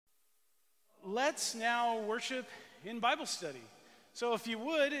let's now worship in Bible study. So if you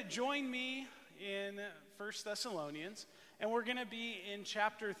would, join me in 1 Thessalonians, and we're going to be in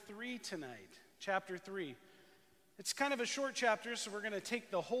chapter 3 tonight. Chapter 3. It's kind of a short chapter, so we're going to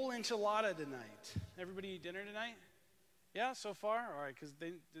take the whole enchilada tonight. Everybody eat dinner tonight? Yeah, so far? All right, because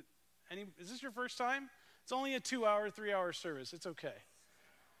is this your first time? It's only a 2-hour, 3-hour service. It's okay.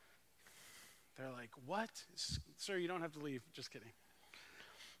 They're like, what? Sir, you don't have to leave. Just kidding.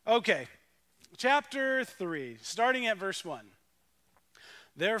 Okay, chapter 3, starting at verse 1.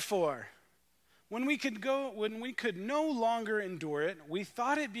 Therefore, when we could no longer endure it, we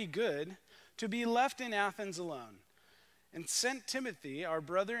thought it be good to be left in Athens alone, and sent Timothy, our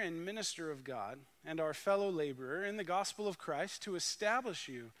brother and minister of God, and our fellow laborer in the gospel of Christ, to establish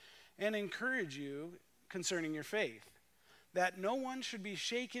you and encourage you concerning your faith, that no one should be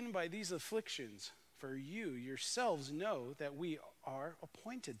shaken by these afflictions, for you yourselves know that we are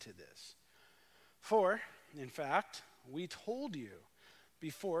appointed to this. For, in fact, we told you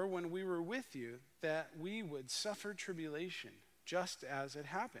before when we were with you that we would suffer tribulation, just as it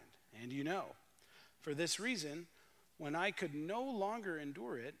happened, and you know. For this reason, when I could no longer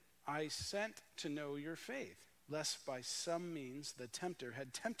endure it, I sent to know your faith, lest by some means the tempter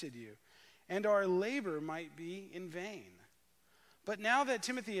had tempted you, and our labor might be in vain. But now that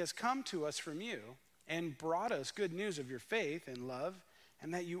Timothy has come to us from you, and brought us good news of your faith and love,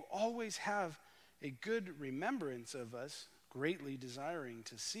 and that you always have a good remembrance of us, greatly desiring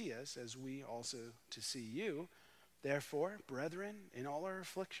to see us, as we also to see you, therefore, brethren, in all our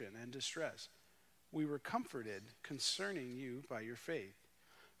affliction and distress, we were comforted concerning you by your faith.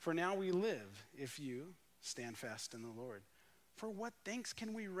 For now we live, if you stand fast in the Lord. For what thanks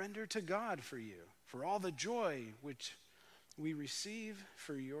can we render to God for you, for all the joy which we receive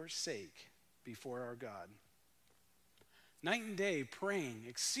for your sake before our God? Night and day praying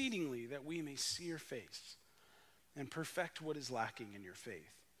exceedingly that we may see your face and perfect what is lacking in your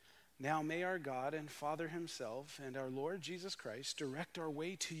faith. Now may our God and Father himself and our Lord Jesus Christ direct our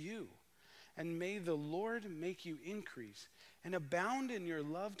way to you. And may the Lord make you increase and abound in your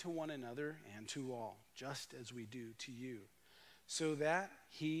love to one another and to all, just as we do to you, so that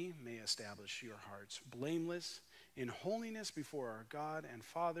he may establish your hearts blameless in holiness before our God and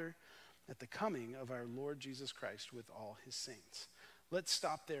Father at the coming of our Lord Jesus Christ with all his saints. Let's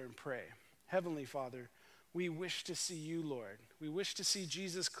stop there and pray. Heavenly Father, we wish to see you, Lord. We wish to see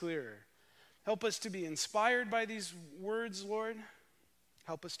Jesus clearer. Help us to be inspired by these words, Lord.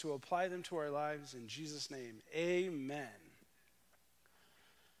 Help us to apply them to our lives. In Jesus' name, amen.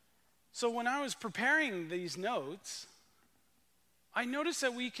 So when I was preparing these notes, I noticed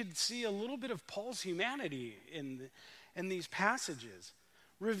that we could see a little bit of Paul's humanity in these passages,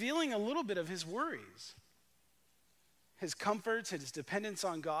 revealing a little bit of his worries, his comforts, his dependence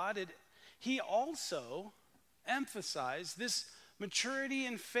on God. He also emphasized this maturity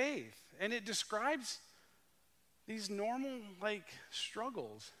in faith, and it describes these normal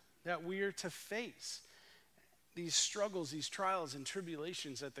struggles that we are to face, these struggles, these trials and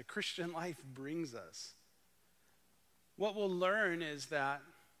tribulations that the Christian life brings us. What we'll learn is that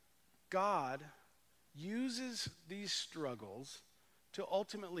God uses these struggles to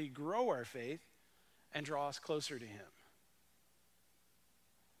ultimately grow our faith and draw us closer to him.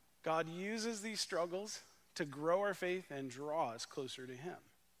 God uses these struggles to grow our faith and draw us closer to him.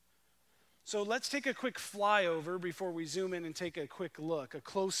 So let's take a quick flyover before we zoom in and take a quick look, a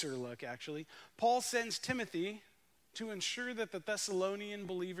closer look actually. Paul sends Timothy to ensure that the Thessalonian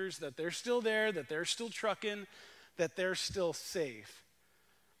believers, that they're still there, that they're still trucking, that they're still safe.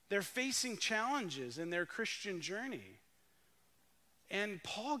 They're facing challenges in their Christian journey. And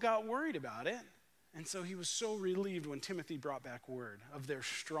Paul got worried about it. And so he was so relieved when Timothy brought back word of their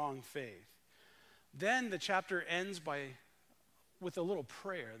strong faith. Then the chapter ends with a little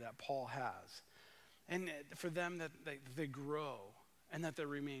prayer that Paul has. And for them that they grow and that they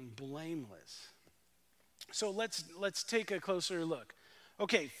remain blameless. So let's take a closer look.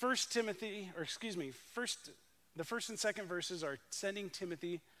 Okay, the first and second verses are sending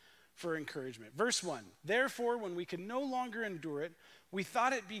Timothy for encouragement. Verse 1, therefore, when we could no longer endure it, we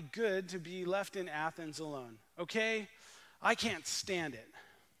thought it be good to be left in Athens alone. Okay, I can't stand it.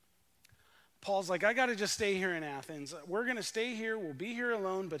 Paul's like, I got to just stay here in Athens. We're going to stay here. We'll be here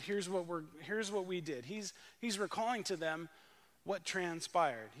alone, but here's what we did. He's recalling to them what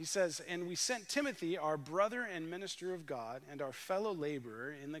transpired. He says, and we sent Timothy, our brother and minister of God, and our fellow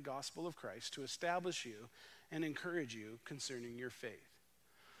laborer in the gospel of Christ, to establish you and encourage you concerning your faith.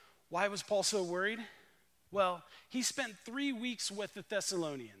 Why was Paul so worried? Well, he spent 3 weeks with the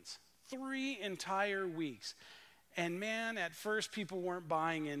Thessalonians, 3 entire weeks. And man, at first people weren't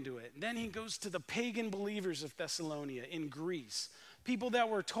buying into it. Then he goes to the pagan believers of Thessalonia in Greece, people that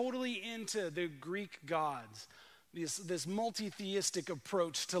were totally into the Greek gods, this multi-theistic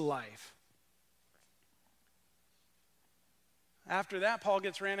approach to life. After that, Paul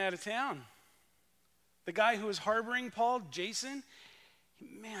gets ran out of town. The guy who was harboring Paul, Jason,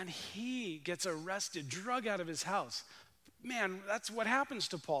 man, he gets arrested, drug out of his house. Man, that's what happens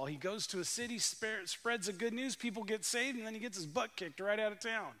to Paul. He goes to a city, spreads the good news, people get saved, and then he gets his butt kicked right out of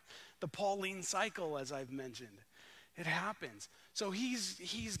town. The Pauline cycle, as I've mentioned. It happens. So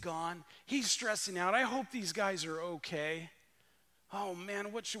he's gone. He's stressing out. I hope these guys are okay. Oh,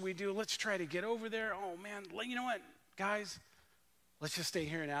 man, what should we do? Let's try to get over there. Oh, man, you know what, guys? Let's just stay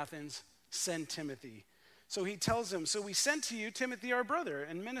here in Athens. Send Timothy. So he tells him, so we sent to you Timothy, our brother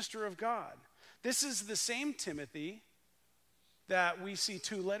and minister of God. This is the same Timothy that we see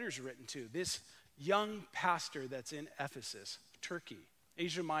 2 letters written to. This young pastor that's in Ephesus, Turkey.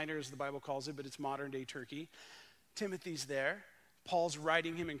 Asia Minor, as the Bible calls it, but it's modern-day Turkey. Timothy's there. Paul's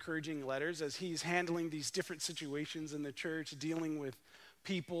writing him encouraging letters as he's handling these different situations in the church, dealing with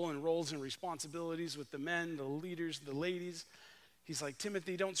people and roles and responsibilities with the men, the leaders, the ladies. He's like,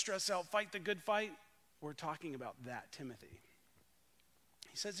 Timothy, don't stress out, fight the good fight. We're talking about that Timothy.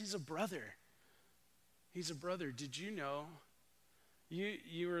 He says he's a brother. He's a brother. Did you know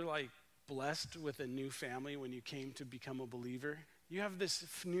you were like blessed with a new family when you came to become a believer? You have this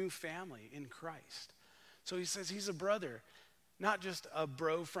new family in Christ. So he says he's a brother, not just a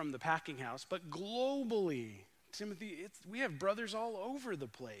bro from the packing house, but globally. Timothy, we have brothers all over the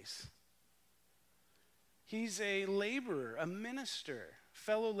place. He's a laborer, a minister,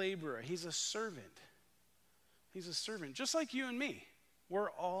 fellow laborer. He's a servant. He's a servant, just like you and me. We're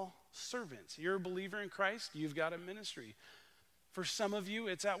all servants. You're a believer in Christ, you've got a ministry. For some of you,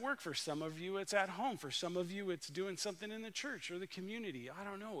 it's at work. For some of you, it's at home. For some of you, it's doing something in the church or the community. I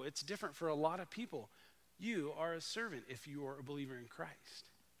don't know. It's different for a lot of people. You are a servant if you are a believer in Christ.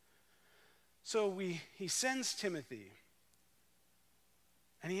 So he sends Timothy.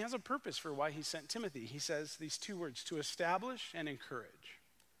 And he has a purpose for why he sent Timothy. He says these 2 words, to establish and encourage.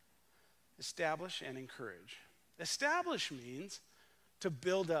 Establish and encourage. Establish means to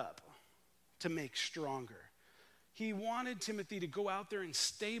build up, to make stronger. He wanted Timothy to go out there and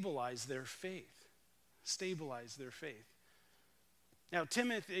stabilize their faith. Stabilize their faith. Now,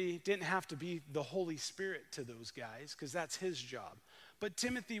 Timothy didn't have to be the Holy Spirit to those guys because that's his job. But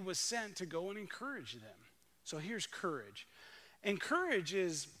Timothy was sent to go and encourage them. So here's courage. And courage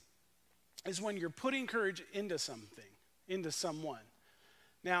is when you're putting courage into something, into someone.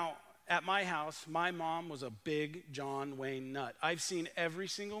 Now, at my house, my mom was a big John Wayne nut. I've seen every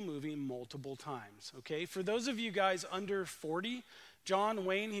single movie multiple times, okay? For those of you guys under 40, John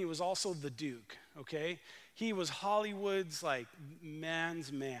Wayne, he was also the Duke, okay? He was Hollywood's, like,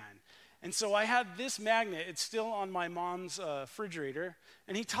 man's man. And so I had this magnet. It's still on my mom's refrigerator.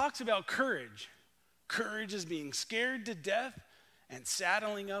 And he talks about courage. Courage is being scared to death and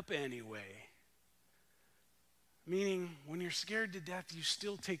saddling up anyway. Meaning, when you're scared to death, you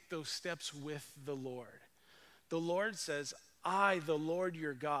still take those steps with the Lord. The Lord says, I, the Lord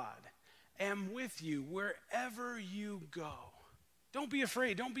your God, am with you wherever you go. Don't be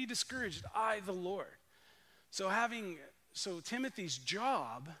afraid. Don't be discouraged. I, the Lord. So Timothy's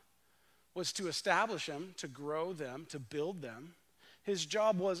job was to establish them, to grow them, to build them. His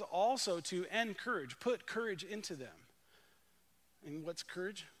job was also to encourage, put courage into them. And what's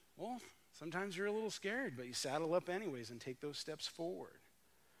courage? Well, sometimes you're a little scared, but you saddle up anyways and take those steps forward.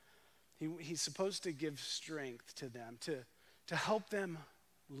 He's supposed to give strength to them, to help them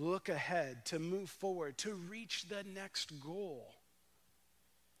look ahead, to move forward, to reach the next goal.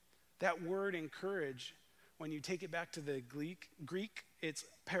 That word encourage, when you take it back to the Greek, it's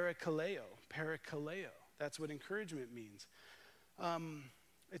parakaleo. Parakaleo. That's what encouragement means.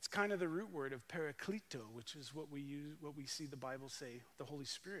 It's kind of the root word of paraklito, which is what we see the Bible say, the Holy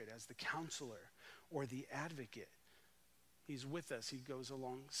Spirit as the counselor or the advocate. He's with us. He goes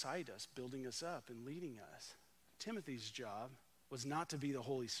alongside us, building us up and leading us. Timothy's job was not to be the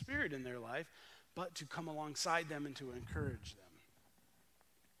Holy Spirit in their life, but to come alongside them and to encourage them.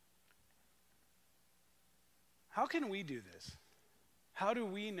 How can we do this? How do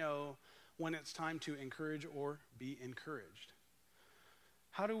we know when it's time to encourage or be encouraged?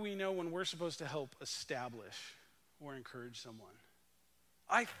 How do we know when we're supposed to help establish or encourage someone?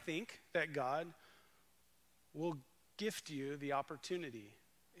 I think that God will gift you the opportunity.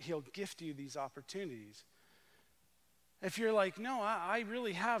 He'll gift you these opportunities. If you're like, no, I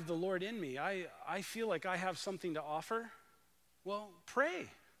really have the Lord in me. I feel like I have something to offer. Well, pray.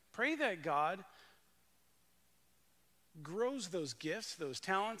 Pray that God grows those gifts, those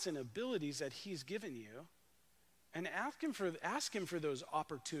talents and abilities that he's given you, and ask him for those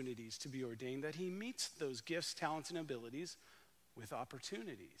opportunities to be ordained, that he meets those gifts, talents, and abilities with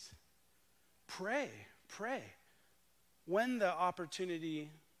opportunities. Pray. When the opportunity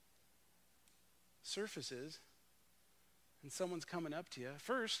surfaces and someone's coming up to you,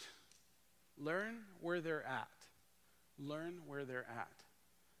 first, learn where they're at. Learn where they're at.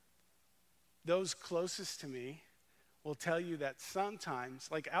 Those closest to me will tell you that sometimes,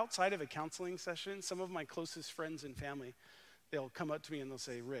 like outside of a counseling session, some of my closest friends and family, they'll come up to me and they'll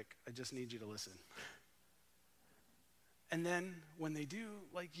say, Rick, I just need you to listen. And then when they do,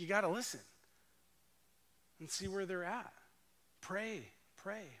 like, you got to listen and see where they're at. Pray.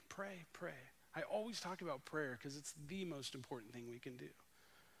 I always talk about prayer because it's the most important thing we can do.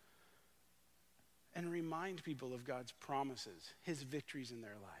 And remind people of God's promises, his victories in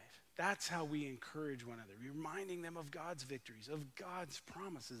their life. That's how we encourage one another, reminding them of God's victories, of God's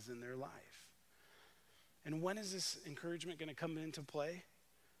promises in their life. And when is this encouragement going to come into play?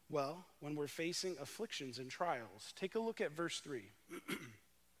 Well, when we're facing afflictions and trials. Take a look at verse 3.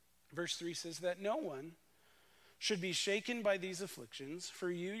 Verse 3 says that no one should be shaken by these afflictions, for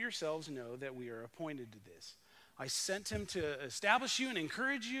you yourselves know that we are appointed to this. I sent him to establish you and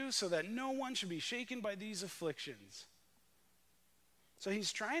encourage you so that no one should be shaken by these afflictions. So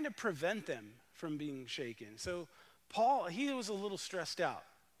he's trying to prevent them from being shaken. So Paul, he was a little stressed out,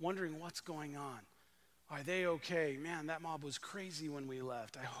 wondering what's going on. Are they okay? Man, that mob was crazy when we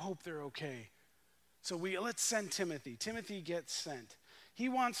left. I hope they're okay. So let's send Timothy. Timothy gets sent. He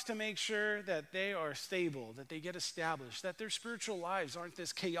wants to make sure that they are stable, that they get established, that their spiritual lives aren't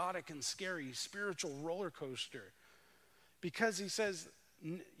this chaotic and scary spiritual roller coaster. Because he says,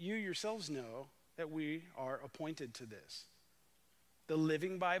 you yourselves know that we are appointed to this. The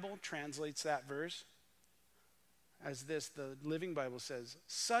Living Bible translates that verse as this. The Living Bible says,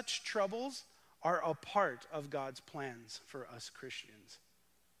 such troubles are a part of God's plans for us Christians.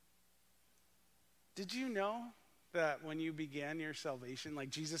 Did you know that when you began your salvation, like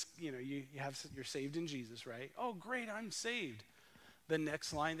Jesus, you're saved in Jesus, right? Oh, great, I'm saved. The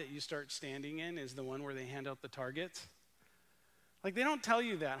next line that you start standing in is the one where they hand out the targets. Like, they don't tell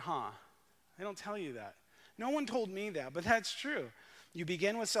you that, huh? They don't tell you that. No one told me that, but that's true. You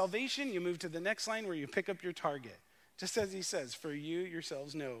begin with salvation, you move to the next line where you pick up your target. Just as he says, for you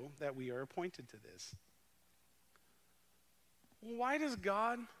yourselves know that we are appointed to this. Why does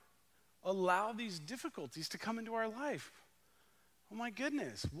God allow these difficulties to come into our life? Oh my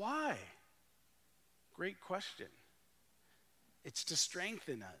goodness, why? Great question. It's to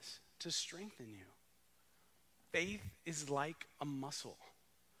strengthen us, to strengthen you. Faith is like a muscle.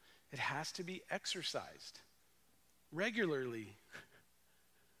 It has to be exercised regularly.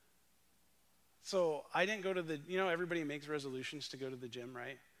 So I didn't go to everybody makes resolutions to go to the gym,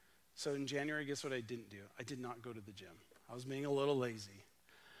 right? So in January, guess what I didn't do? I did not go to the gym. I was being a little lazy.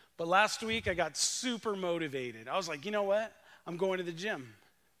 But last week, I got super motivated. I was like, you know what? I'm going to the gym.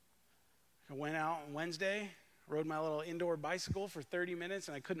 I went out on Wednesday, rode my little indoor bicycle for 30 minutes,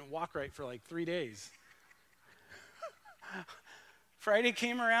 and I couldn't walk right for like 3 days. Friday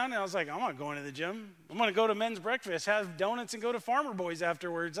came around, and I was like, I'm not going to the gym. I'm going to go to men's breakfast, have donuts, and go to Farmer Boys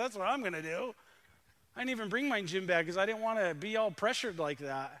afterwards. That's what I'm going to do. I didn't even bring my gym bag because I didn't want to be all pressured like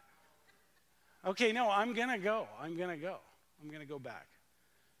that. Okay, no, I'm going to go. I'm going to go back.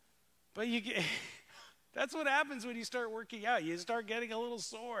 But that's what happens when you start working out. You start getting a little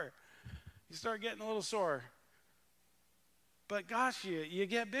sore. But gosh, you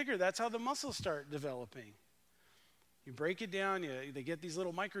get bigger. That's how the muscles start developing. You break it down, they get these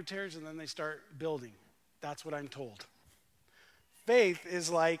little micro tears, and then they start building. That's what I'm told. Faith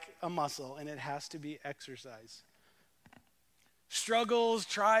is like a muscle, and it has to be exercised. Struggles,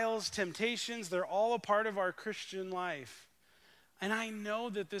 trials, temptations, they're all a part of our Christian life. And I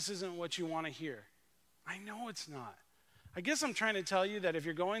know that this isn't what you want to hear. I know it's not. I guess I'm trying to tell you that if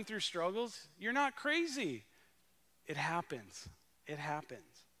you're going through struggles, you're not crazy. It happens.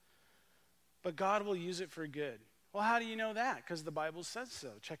 But God will use it for good. Well, how do you know that? Because the Bible says so.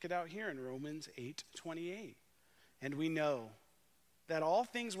 Check it out here in Romans 8:28. And we know that all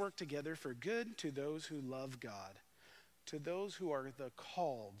things work together for good to those who love God, to those who are the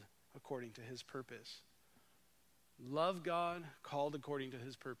called according to his purpose. Love God, called according to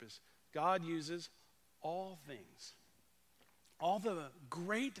his purpose. God uses all things. All the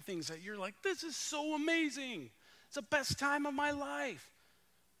great things that you're like, this is so amazing. It's the best time of my life.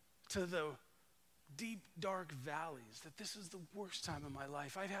 To the deep, dark valleys, that this is the worst time of my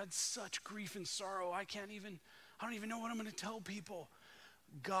life. I've had such grief and sorrow. I don't even know what I'm going to tell people.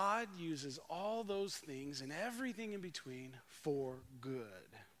 God uses all those things and everything in between for good.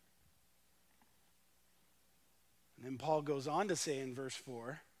 And then Paul goes on to say in verse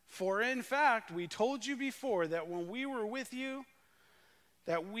 4, "For in fact, we told you before that when we were with you,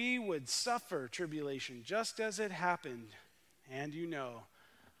 that we would suffer tribulation just as it happened, and you know."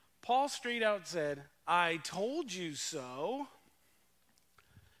 Paul straight out said, "I told you so."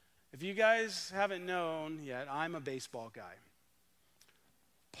 If you guys haven't known yet, I'm a baseball guy.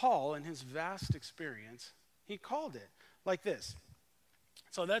 Paul, in his vast experience, he called it like this.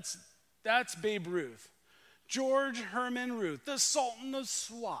 So that's Babe Ruth. George Herman Ruth, the Sultan of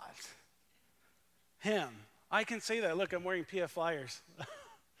SWAT. Him. I can say that. Look, I'm wearing PF Flyers.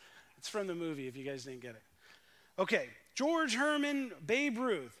 It's from the movie, if you guys didn't get it. Okay, George Herman Babe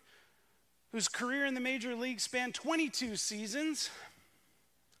Ruth, whose career in the major league spanned 22 seasons.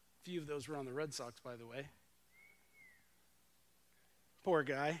 A few of those were on the Red Sox, by the way. Poor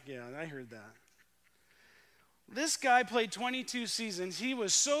guy. Yeah, I heard that. This guy played 22 seasons. He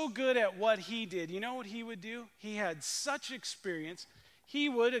was so good at what he did. You know what he would do? He had such experience. He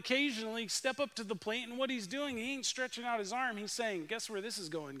would occasionally step up to the plate, and what he's doing, he ain't stretching out his arm. He's saying, "Guess where this is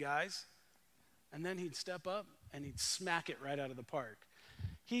going, guys?" And then he'd step up, and he'd smack it right out of the park.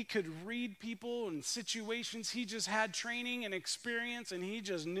 He could read people and situations. He just had training and experience, and he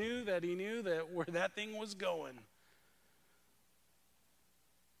just knew that where that thing was going.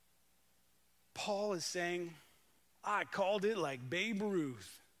 Paul is saying, I called it like Babe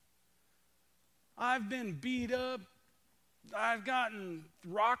Ruth. I've been beat up. I've gotten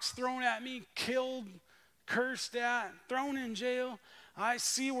rocks thrown at me, killed, cursed at, thrown in jail. I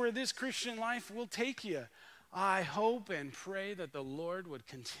see where this Christian life will take you. I hope and pray that the Lord would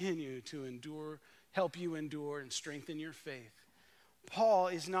continue to help you endure and strengthen your faith. Paul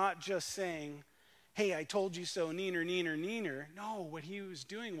is not just saying, "Hey, I told you so, neener, neener, neener." No, what he was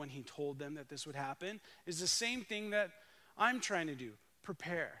doing when he told them that this would happen is the same thing that I'm trying to do.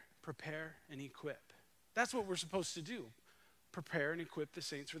 Prepare, and equip. That's what we're supposed to do. Prepare and equip the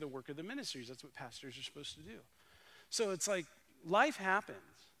saints for the work of the ministries. That's what pastors are supposed to do. So it's like life happens.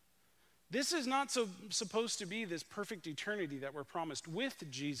 This is not supposed to be this perfect eternity that we're promised with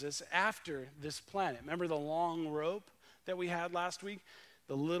Jesus after this planet. Remember the long rope that we had last week?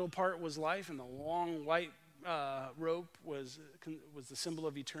 The little part was life, and the long white rope was the symbol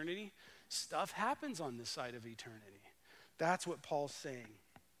of eternity. Stuff happens on this side of eternity. That's what Paul's saying.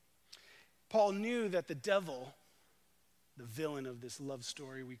 Paul knew that the devil, the villain of this love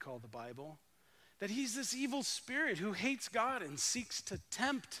story we call the Bible, that he's this evil spirit who hates God and seeks to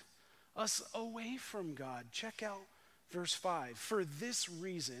tempt us away from God. Check out verse 5. "For this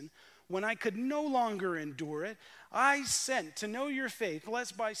reason, when I could no longer endure it, I sent to know your faith,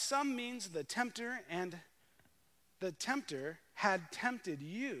 lest by some means the tempter had tempted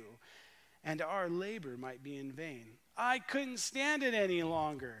you, and our labor might be in vain." I couldn't stand it any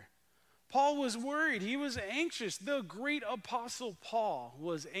longer. Paul was worried. He was anxious. The great apostle Paul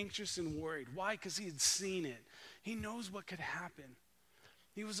was anxious and worried. Why? Because he had seen it. He knows what could happen.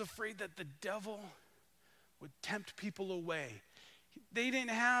 He was afraid that the devil would tempt people away. They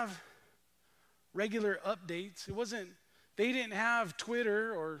didn't have regular updates. They didn't have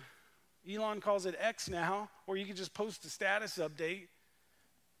Twitter, or Elon calls it X now, where you could just post a status update.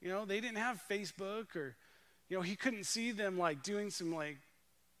 They didn't have Facebook, or, he couldn't see them like doing some like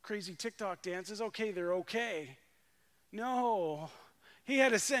crazy TikTok dances. Okay, they're okay. No, he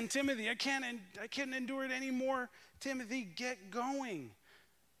had to send Timothy. I can't endure it anymore. Timothy, get going.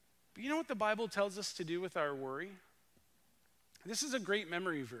 But you know what the Bible tells us to do with our worry? This is a great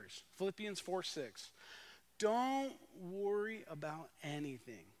memory verse, Philippians 4:6. Don't worry about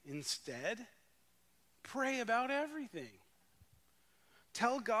anything. Instead, pray about everything.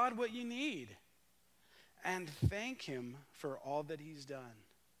 Tell God what you need and thank him for all that he's done.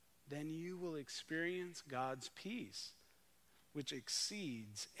 Then you will experience God's peace, which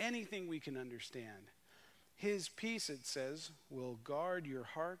exceeds anything we can understand. His peace, it says, will guard your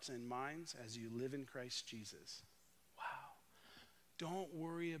hearts and minds as you live in Christ Jesus. Wow. Don't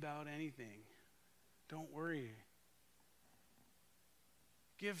worry about anything. Don't worry.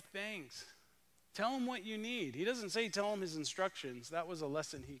 Give thanks. Tell him what you need. He doesn't say tell him his instructions. That was a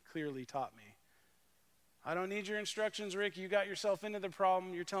lesson he clearly taught me. I don't need your instructions, Rick. You got yourself into the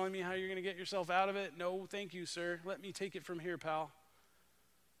problem. You're telling me how you're going to get yourself out of it? No, thank you, sir. Let me take it from here, pal.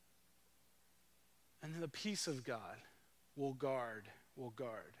 And the peace of God will guard.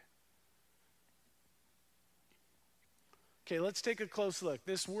 Okay, let's take a close look.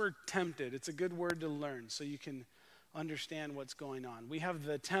 This word tempted, it's a good word to learn so you can understand what's going on. We have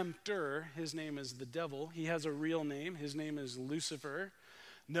the tempter. His name is the devil. He has a real name. His name is Lucifer.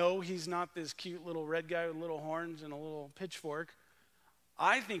 No, he's not this cute little red guy with little horns and a little pitchfork.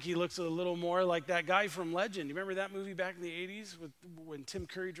 I think he looks a little more like that guy from Legend. You remember that movie back in the 80s when Tim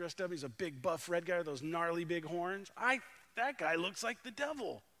Curry dressed up? He's a big buff red guy with those gnarly big horns. That guy looks like the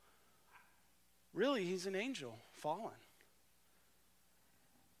devil. Really, he's an angel, fallen.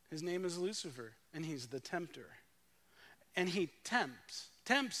 His name is Lucifer, and he's the tempter. And he tempts.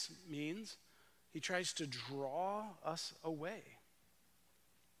 Tempts means he tries to draw us away.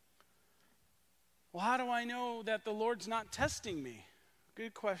 Well, how do I know that the Lord's not testing me?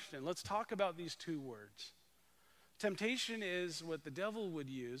 Good question. Let's talk about these two words. Temptation is what the devil would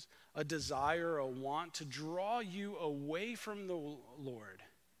use, a desire, a want to draw you away from the Lord.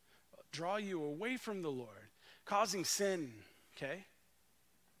 Draw you away from the Lord, causing sin, okay?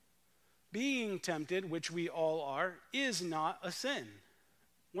 Being tempted, which we all are, is not a sin.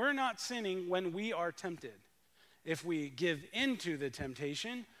 We're not sinning when we are tempted. If we give into the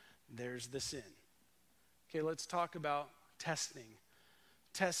temptation, there's the sin. Okay, let's talk about testing.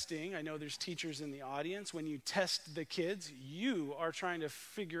 Testing, I know there's teachers in the audience. When you test the kids, you are trying to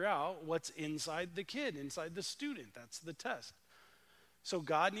figure out what's inside the kid, inside the student. That's the test. So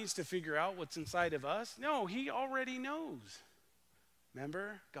God needs to figure out what's inside of us? No, he already knows.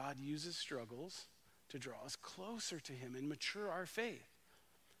 Remember, God uses struggles to draw us closer to him and mature our faith.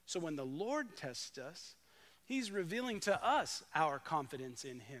 So when the Lord tests us, he's revealing to us our confidence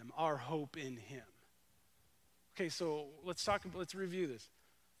in him, our hope in him. Okay, so let's review this.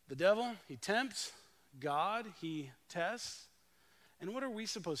 The devil, he tempts. God, he tests. And what are we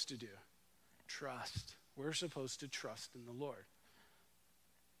supposed to do? Trust. We're supposed to trust in the Lord.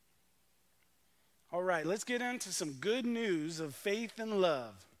 All right, let's get into some good news of faith and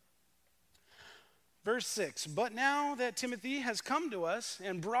love. Verse 6, but now that Timothy has come to us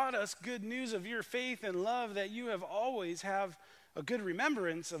and brought us good news of your faith and love, that you have always have a good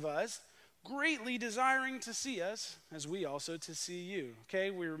remembrance of us, greatly desiring to see us, as we also to see you.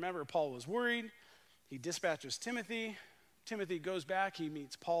 Okay, we remember Paul was worried. He dispatches Timothy. Timothy goes back. He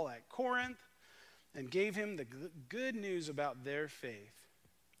meets Paul at Corinth and gave him the good news about their faith,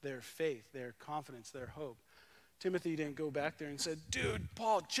 their confidence, their hope. Timothy didn't go back there and said, dude,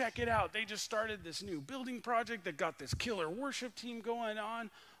 Paul, check it out. They just started this new building project that got this killer worship team going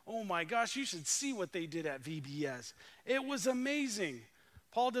on. Oh my gosh, you should see what they did at VBS. It was amazing.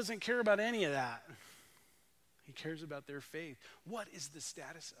 Paul doesn't care about any of that. He cares about their faith. What is the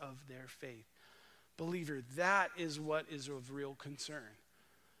status of their faith? Believer, that is what is of real concern.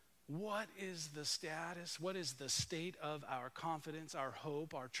 What is the status? What is the state of our confidence, our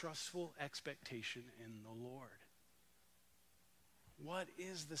hope, our trustful expectation in the Lord? What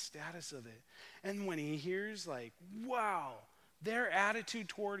is the status of it? And when he hears like, wow, their attitude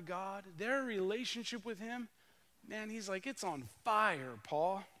toward God, their relationship with him, man, he's like, it's on fire,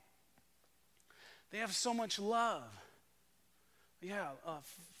 Paul. They have so much love. Yeah,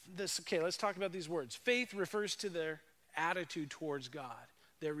 okay, let's talk about these words. Faith refers to their attitude towards God,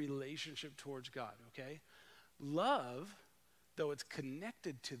 their relationship towards God, okay? Love, though it's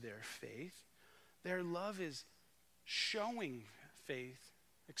connected to their faith, their love is showing faith,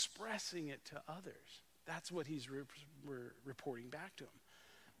 expressing it to others. That's what he's reporting back to him.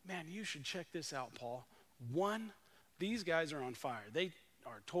 Man, you should check this out, Paul. One, these guys are on fire. They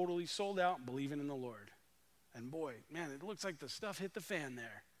are totally sold out, believing in the Lord. And boy, man, it looks like the stuff hit the fan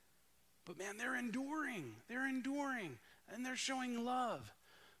there. But man, they're enduring, and they're showing love.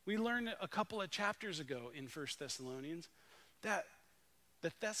 We learned a couple of chapters ago in 1 Thessalonians that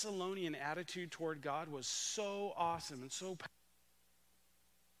the Thessalonian attitude toward God was so awesome and so powerful.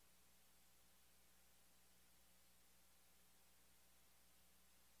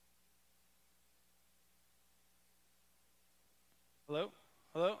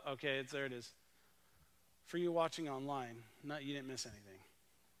 Hello? Okay, there it is. For you watching online, you didn't miss anything.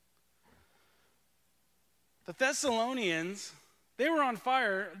 The Thessalonians, they were on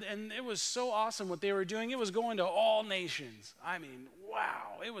fire, and it was so awesome what they were doing. It was going to all nations. I mean,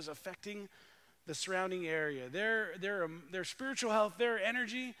 wow. It was affecting the surrounding area. Their spiritual health, their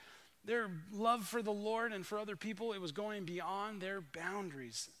energy, their love for the Lord and for other people, it was going beyond their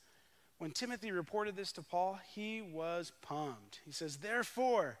boundaries. When Timothy reported this to Paul, he was pumped. He says,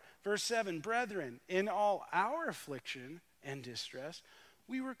 therefore, verse 7, brethren, in all our affliction and distress,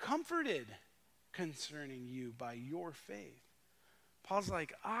 we were comforted concerning you by your faith. Paul's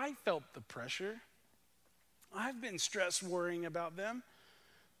like, I felt the pressure. I've been stressed worrying about them.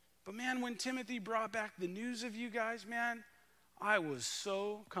 But man, when Timothy brought back the news of you guys, man, I was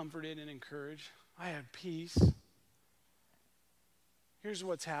so comforted and encouraged. I had peace. Here's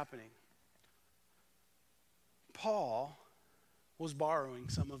what's happening. Paul was borrowing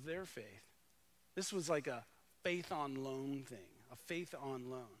some of their faith. This was like a faith on loan thing, a faith on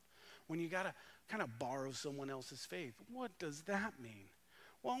loan. When you got to kind of borrow someone else's faith, what does that mean?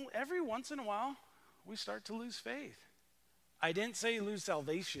 Well, every once in a while, we start to lose faith. I didn't say lose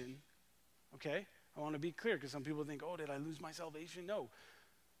salvation, okay? I want to be clear because some people think, oh, did I lose my salvation? No.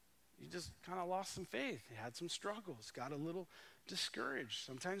 You just kind of lost some faith. You had some struggles, got a little discouraged.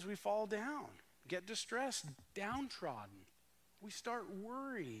 Sometimes we fall down, get distressed, downtrodden. We start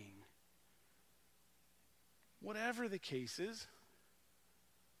worrying. Whatever the case is,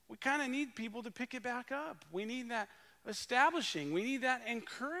 we kind of need people to pick it back up. We need that establishing. We need that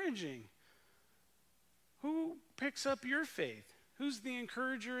encouraging. Who picks up your faith? Who's the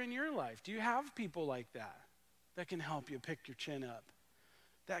encourager in your life? Do you have people like that can help you pick your chin up,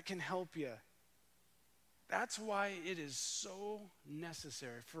 that can help you? That's why it is so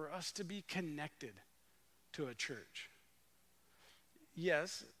necessary for us to be connected to a church.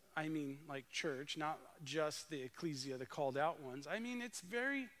 Yes, I mean like church, not just the ecclesia, the called out ones. I mean, it's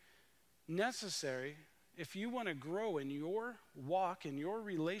very necessary. If you want to grow in your walk, in your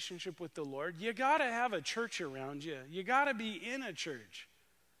relationship with the Lord, you got to have a church around you. You got to be in a church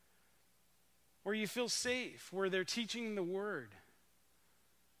where you feel safe, where they're teaching the word.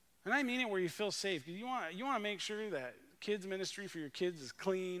 And I mean it where you feel safe. You want to make sure that kids ministry for your kids is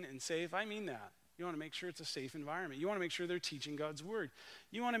clean and safe. I mean that. You want to make sure it's a safe environment. You want to make sure they're teaching God's word.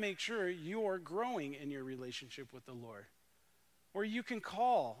 You want to make sure you're growing in your relationship with the Lord, where you can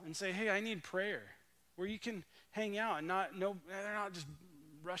call and say, hey, I need prayer. Where you can hang out and they're not just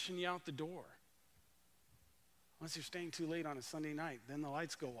rushing you out the door. Unless you're staying too late on a Sunday night, then the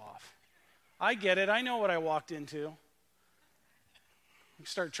lights go off. I get it. I know what I walked into. You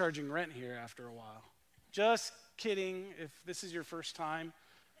start charging rent here after a while. Just kidding. If this is your first time,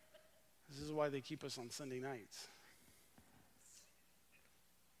 this is why they keep us on Sunday nights.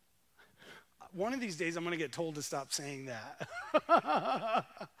 One of these days, I'm going to get told to stop saying that.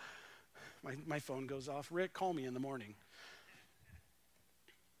 My phone goes off. Rick, call me in the morning.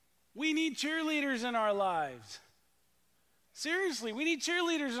 We need cheerleaders in our lives. Seriously, we need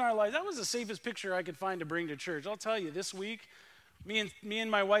cheerleaders in our lives. That was the safest picture I could find to bring to church. I'll tell you, this week, me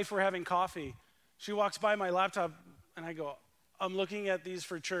and my wife were having coffee. She walks by my laptop, and I go, I'm looking at these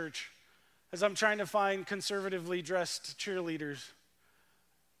for church as I'm trying to find conservatively dressed cheerleaders.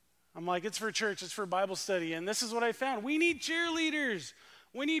 I'm like, it's for church, it's for Bible study, and this is what I found. We need cheerleaders.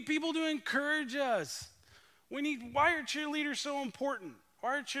 We need people to encourage us. Why are cheerleaders so important?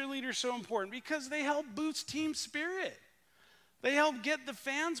 Why are cheerleaders so important? Because they help boost team spirit. They help get the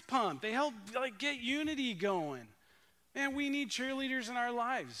fans pumped. They help get unity going. Man, we need cheerleaders in our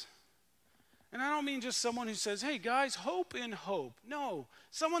lives. And I don't mean just someone who says, hey guys, hope in hope. No,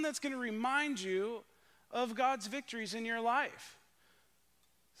 someone that's going to remind you of God's victories in your life.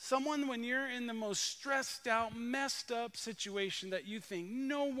 Someone when you're in the most stressed out, messed up situation that you think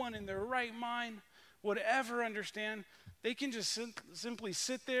no one in their right mind would ever understand, they can just simply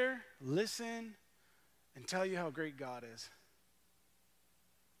sit there, listen, and tell you how great God is.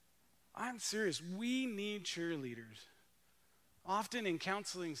 I'm serious. We need cheerleaders. Often in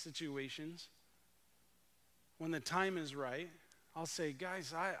counseling situations, when the time is right, I'll say,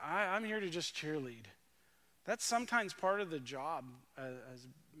 guys, I'm here to just cheerlead. That's sometimes part of the job as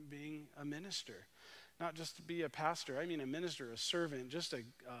being a minister. Not just to be a pastor, I mean a minister, a servant, just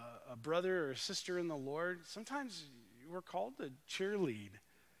a brother or a sister in the Lord. Sometimes we're called to cheerlead,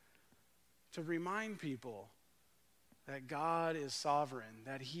 to remind people that God is sovereign,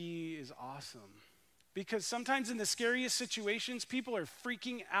 that he is awesome. Because sometimes in the scariest situations, people are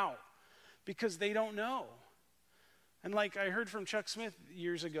freaking out because they don't know. And like I heard from Chuck Smith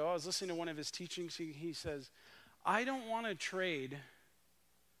years ago, I was listening to one of his teachings, he says, I don't want to trade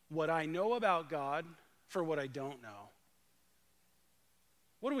what I know about God for what I don't know.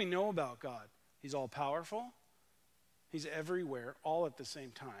 What do we know about God? He's all powerful. He's everywhere, all at the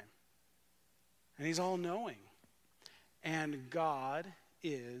same time. And he's all knowing. And God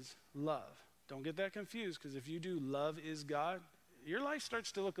is love. Don't get that confused, because if you do love is God, your life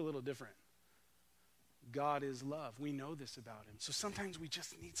starts to look a little different. God is love. We know this about him. So sometimes we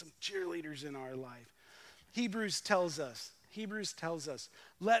just need some cheerleaders in our life. Hebrews tells us,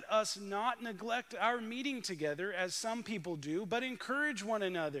 let us not neglect our meeting together as some people do, but encourage one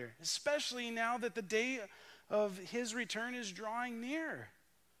another, especially now that the day of his return is drawing near.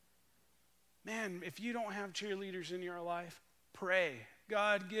 Man, if you don't have cheerleaders in your life, pray.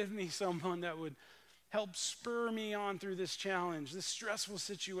 God, give me someone that would help spur me on through this challenge, this stressful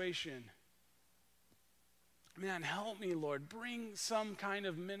situation. Man, help me, Lord. Bring some kind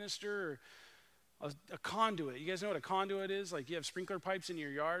of minister a conduit. You guys know what a conduit is? Like you have sprinkler pipes in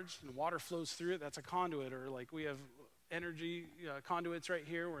your yards and water flows through it. That's a conduit. Or like we have energy conduits right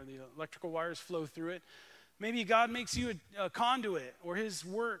here where the electrical wires flow through it. Maybe God makes you a conduit, or his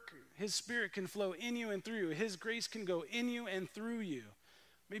work, his spirit can flow in you and through you. His grace can go in you and through you.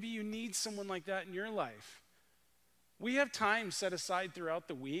 Maybe you need someone like that in your life. We have time set aside throughout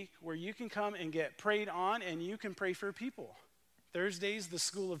the week where you can come and get prayed on, and you can pray for people. Thursday's the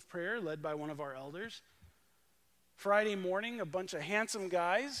school of prayer led by one of our elders. Friday morning, a bunch of handsome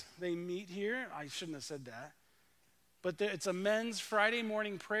guys, they meet here. I shouldn't have said that. But it's a men's Friday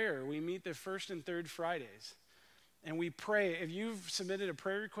morning prayer. We meet the first and third Fridays. And we pray. If you've submitted a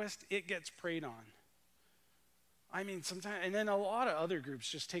prayer request, it gets prayed on. I mean, sometimes, and then a lot of other groups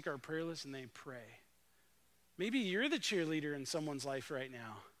just take our prayer list and they pray. Maybe you're the cheerleader in someone's life right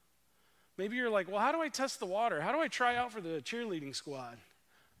now. Maybe you're like, well, how do I test the water? How do I try out for the cheerleading squad?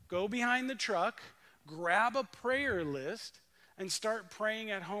 Go behind the truck, grab a prayer list, and start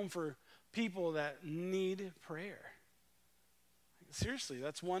praying at home for people that need prayer. Seriously,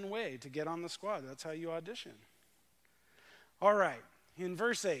 that's one way to get on the squad. That's how you audition. All right, in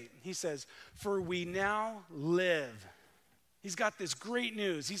verse 8, he says, for we now live. He's got this great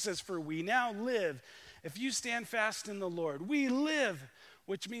news. He says, for we now live. If you stand fast in the Lord, we live,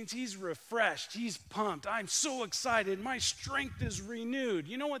 which means he's refreshed. He's pumped. I'm so excited. My strength is renewed.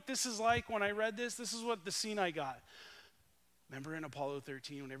 You know what this is like when I read this? This is what the scene I got. Remember in Apollo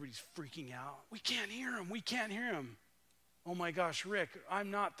 13 when everybody's freaking out? We can't hear him. We can't hear him. Oh my gosh, Rick, I'm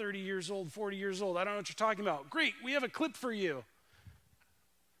not 30 years old, 40 years old. I don't know what you're talking about. Great, we have a clip for you.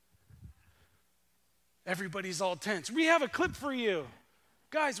 Everybody's all tense. We have a clip for you.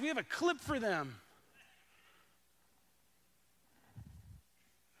 Guys, we have a clip for them.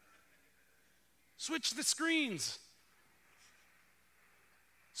 Switch the screens.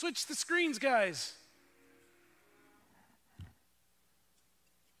 Switch the screens, guys.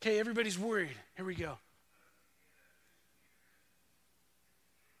 Okay, everybody's worried. Here we go.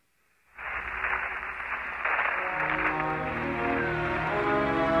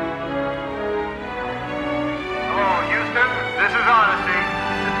 This is Honesty.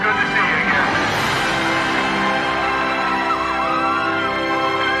 It's good to see you again.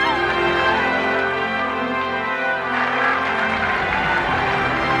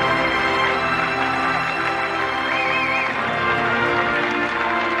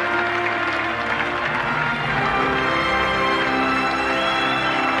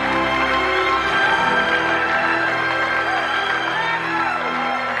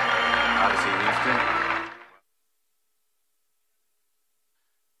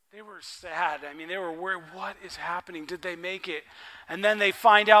 Sad. I mean, they were worried, what is happening? Did they make it? And then they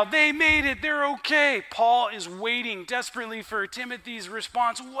find out they made it. They're okay. Paul is waiting desperately for Timothy's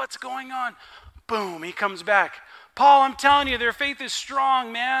response. What's going on? Boom, he comes back. Paul, I'm telling you, their faith is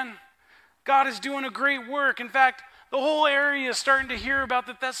strong, man. God is doing a great work. In fact, the whole area is starting to hear about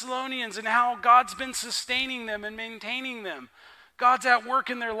the Thessalonians and how God's been sustaining them and maintaining them. God's at work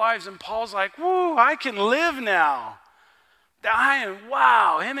in their lives, and Paul's like, woo, I can live now.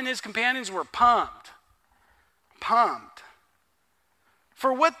 Wow, him and his companions were pumped. Pumped.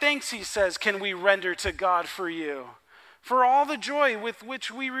 For what thanks, he says, can we render to God for you? For all the joy with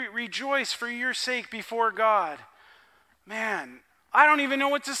which we rejoice for your sake before God. Man, I don't even know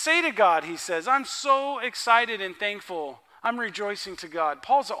what to say to God, he says. I'm so excited and thankful. I'm rejoicing to God.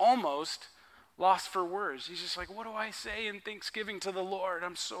 Paul's almost lost for words. He's just like, what do I say in thanksgiving to the Lord?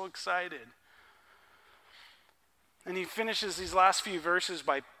 I'm so excited. And he finishes these last few verses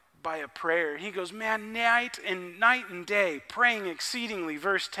by a prayer. He goes, man, night and day, praying exceedingly,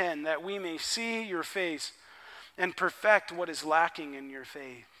 verse 10, that we may see your face and perfect what is lacking in your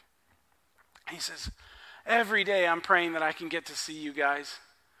faith. He says, every day I'm praying that I can get to see you guys.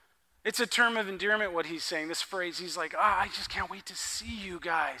 It's a term of endearment, what he's saying, this phrase. He's like, I just can't wait to see you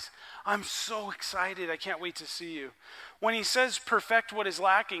guys. I'm so excited. I can't wait to see you. When he says perfect what is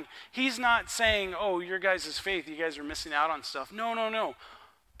lacking, he's not saying, oh, your guys' faith, you guys are missing out on stuff. No.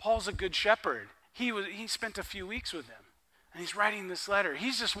 Paul's a good shepherd. He spent a few weeks with them, and he's writing this letter.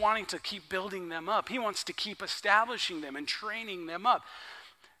 He's just wanting to keep building them up. He wants to keep establishing them and training them up.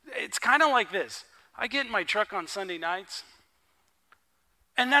 It's kind of like this. I get in my truck on Sunday nights,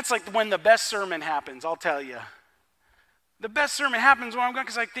 and that's like when the best sermon happens, I'll tell you. The best sermon happens when I'm going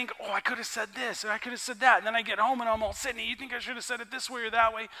because I think, oh, I could have said this, and I could have said that. And then I get home and I'm all sitting, you think I should have said it this way or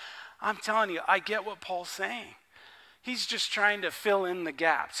that way? I'm telling you, I get what Paul's saying. He's just trying to fill in the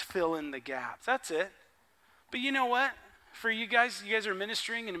gaps. That's it. But you know what? For you guys are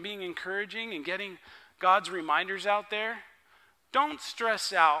ministering and being encouraging and getting God's reminders out there. Don't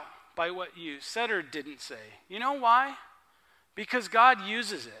stress out by what you said or didn't say. You know why? Because God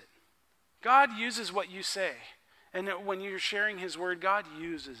uses it. God uses what you say. And when you're sharing his word, God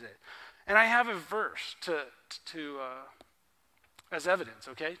uses it. And I have a verse as evidence,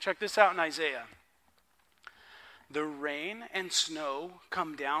 okay? Check this out in Isaiah. The rain and snow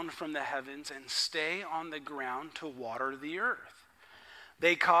come down from the heavens and stay on the ground to water the earth.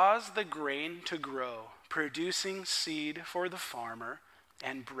 They cause the grain to grow, producing seed for the farmer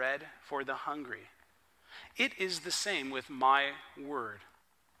and bread for the hungry. It is the same with my word.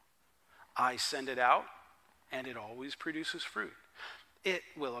 I send it out, and it always produces fruit. It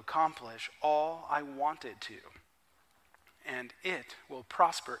will accomplish all I want it to, and it will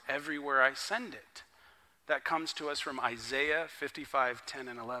prosper everywhere I send it. That comes to us from Isaiah 55:10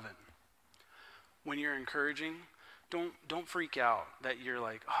 and 11. When you're encouraging, don't freak out that you're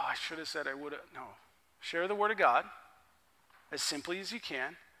like, oh, I should have said I would have. No. Share the word of God as simply as you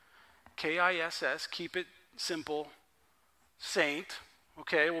can. KISS, keep it simple. Saint,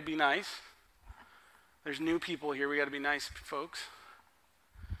 okay, we'll be nice. There's new people here. We got to be nice, folks.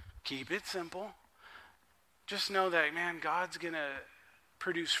 Keep it simple. Just know that, man, God's going to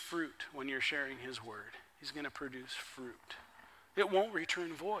produce fruit when you're sharing his word. He's going to produce fruit. It won't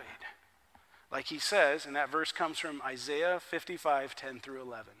return void. Like he says, and that verse comes from Isaiah 55:10 through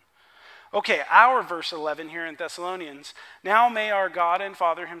 11. Okay, our verse 11 here in Thessalonians. Now may our God and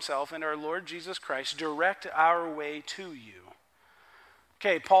Father himself and our Lord Jesus Christ direct our way to you.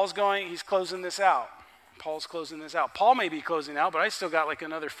 Okay, he's closing this out. Paul's closing this out. Paul may be closing out, but I still got like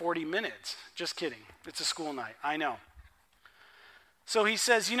another 40 minutes. Just kidding. It's a school night. I know. So he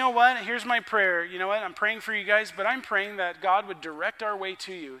says, you know what? Here's my prayer. You know what? I'm praying for you guys, but I'm praying that God would direct our way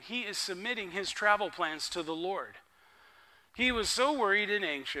to you. He is submitting his travel plans to the Lord. He was so worried and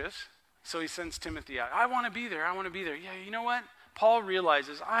anxious, so he sends Timothy out. I want to be there. I want to be there. Yeah, you know what? Paul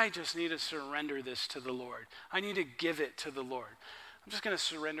realizes, I just need to surrender this to the Lord. I need to give it to the Lord. I'm just going to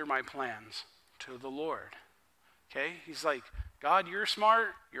surrender my plans to the Lord. Okay? He's like, God, you're smart.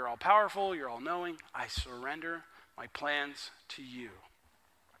 You're all powerful. You're all knowing. I surrender my plans to you.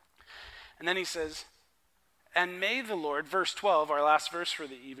 And then he says, and may the Lord, verse 12, our last verse for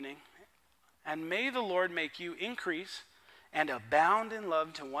the evening, and may the Lord make you increase and abound in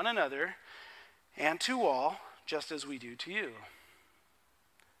love to one another and to all, just as we do to you.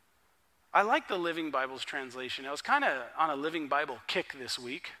 I like the Living Bible's translation. I was kind of on a Living Bible kick this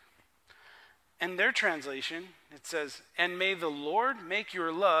week. In their translation, it says, and may the Lord make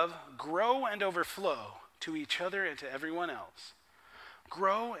your love grow and overflow to each other and to everyone else.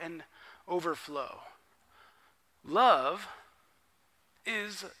 Grow and overflow. Love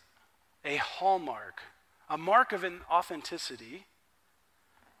is a hallmark, a mark of an authenticity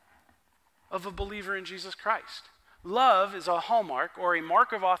of a believer in Jesus Christ. Love is a hallmark or a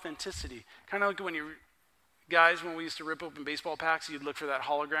mark of authenticity. Kind of like when when we used to rip open baseball packs, you'd look for that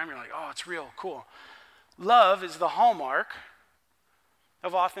hologram. You're like, oh, it's real, cool. Love is the hallmark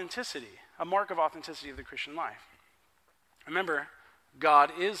of authenticity, a mark of authenticity of the Christian life. Remember,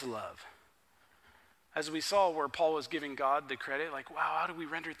 God is love. As we saw where Paul was giving God the credit, like, wow, how do we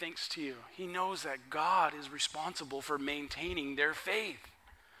render thanks to you? He knows that God is responsible for maintaining their faith,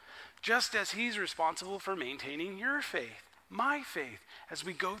 just as he's responsible for maintaining your faith, my faith, as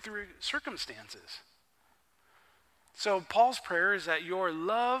we go through circumstances. So Paul's prayer is that your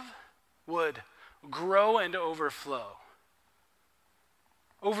love would grow and overflow.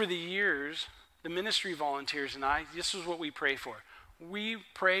 Over the years, the ministry volunteers and I, this is what we pray for. We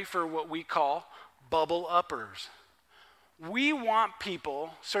pray for what we call bubble uppers. We want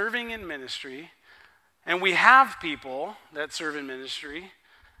people serving in ministry, and we have people that serve in ministry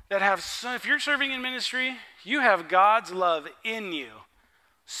that have, if you're serving in ministry, you have God's love in you.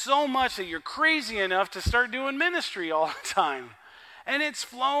 So much that you're crazy enough to start doing ministry all the time. And it's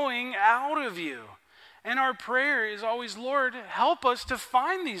flowing out of you. And our prayer is always, Lord, help us to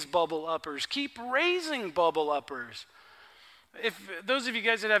find these bubble uppers. Keep raising bubble uppers. If those of you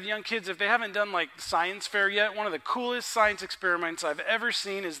guys that have young kids, if they haven't done like science fair yet, one of the coolest science experiments I've ever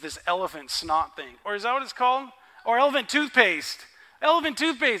seen is this elephant snot thing. Or is that what it's called? Or elephant toothpaste. Elephant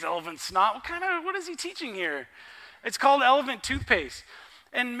toothpaste, elephant snot. What is he teaching here? It's called elephant toothpaste.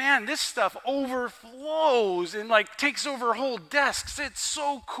 And man, this stuff overflows and like takes over whole desks. It's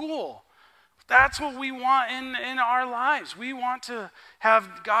so cool. That's what we want in our lives. We want to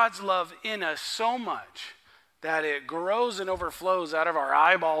have God's love in us so much that it grows and overflows out of our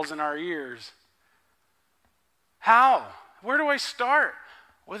eyeballs and our ears. How? Where do I start?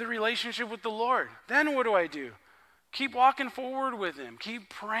 With a relationship with the Lord. Then what do I do? Keep walking forward with him. Keep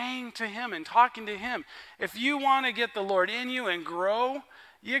praying to him and talking to him. If you want to get the Lord in you and grow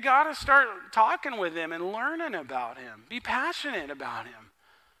You got to start talking with him and learning about him. Be passionate about him.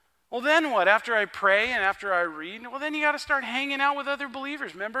 Well, then what? After I pray and after I read, well, then you got to start hanging out with other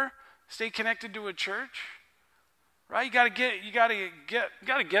believers. Remember? Stay connected to a church. Right? You got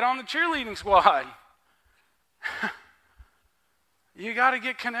to get on the cheerleading squad. You got to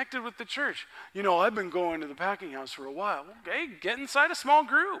get connected with the church. You know, I've been going to the packing house for a while. Okay, get inside a small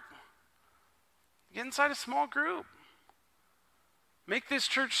group. Get inside a small group. Make this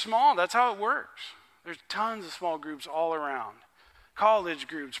church small. That's how it works. There's tons of small groups all around. College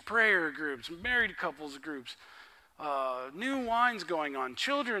groups, prayer groups, married couples groups, new wines going on,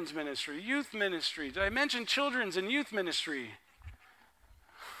 children's ministry, youth ministry. Did I mention children's and youth ministry?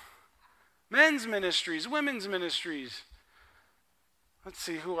 Men's ministries, women's ministries. Let's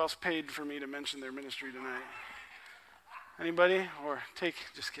see who else paid for me to mention their ministry tonight. Anybody?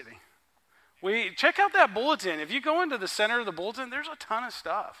 Just kidding. Check out that bulletin. If you go into the center of the bulletin, there's a ton of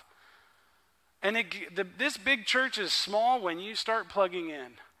stuff. And this big church is small when you start plugging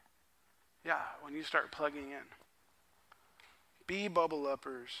in. Yeah, when you start plugging in. Be bubble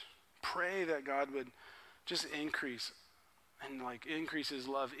uppers. Pray that God would just increase and increase his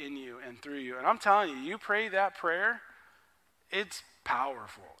love in you and through you. And I'm telling you, you pray that prayer, it's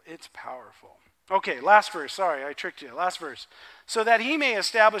powerful. It's powerful. Okay, last verse. Sorry, I tricked you. Last verse. So that he may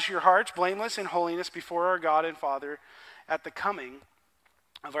establish your hearts blameless in holiness before our God and Father at the coming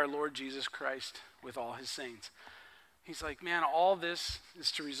of our Lord Jesus Christ with all his saints. He's like, man, all this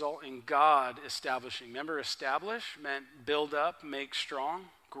is to result in God establishing. Remember, establish meant build up, make strong,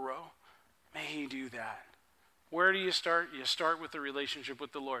 grow. May he do that. Where do you start? You start with a relationship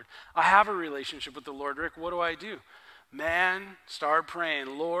with the Lord. I have a relationship with the Lord. Rick, what do? Man, start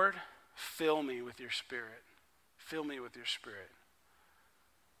praying, Lord, fill me with your Spirit. Fill me with your Spirit.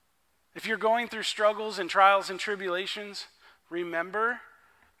 If you're going through struggles and trials and tribulations, remember,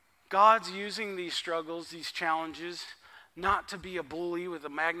 God's using these struggles, these challenges, not to be a bully with a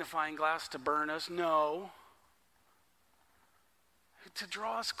magnifying glass to burn us. No. To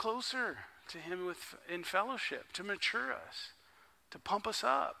draw us closer to him in fellowship, to mature us, to pump us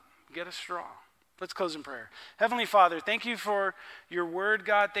up, get us strong. Let's close in prayer. Heavenly Father, thank you for your word,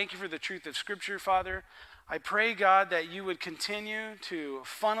 God. Thank you for the truth of Scripture, Father. I pray, God, that you would continue to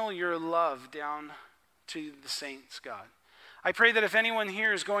funnel your love down to the saints, God. I pray that if anyone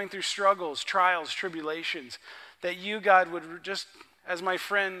here is going through struggles, trials, tribulations, that you, God, would just, as my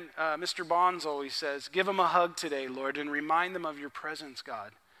friend Mr. Bonds always says, give them a hug today, Lord, and remind them of your presence,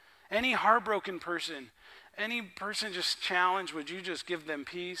 God. Any heartbroken person, any person just challenged, would you just give them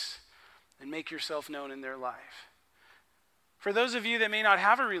peace and make yourself known in their life? For those of you that may not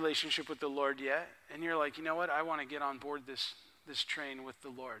have a relationship with the Lord yet, and you're like, you know what, I want to get on board this train with the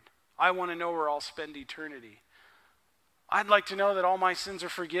Lord. I want to know where I'll spend eternity. I'd like to know that all my sins are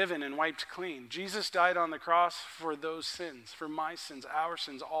forgiven and wiped clean. Jesus died on the cross for those sins, for my sins, our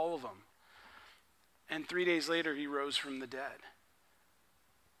sins, all of them. And 3 days later, he rose from the dead,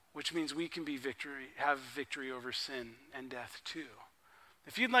 which means we can have victory over sin and death too.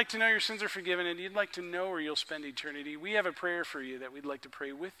 If you'd like to know your sins are forgiven and you'd like to know where you'll spend eternity, we have a prayer for you that we'd like to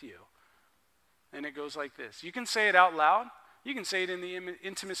pray with you. And it goes like this. You can say it out loud. You can say it in the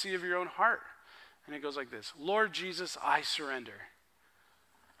intimacy of your own heart. And it goes like this. Lord Jesus, I surrender.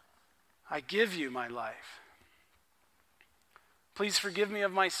 I give you my life. Please forgive me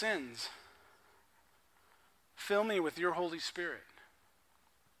of my sins. Fill me with your Holy Spirit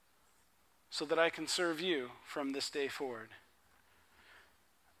so that I can serve you from this day forward.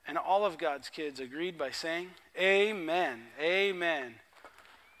 And all of God's kids agreed by saying, amen, amen.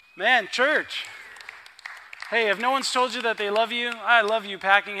 Man, church. Hey, if no one's told you that they love you, I love you,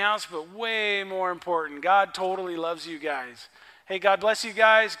 Packing House, but way more important, God totally loves you guys. Hey, God bless you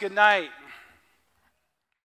guys. Good night.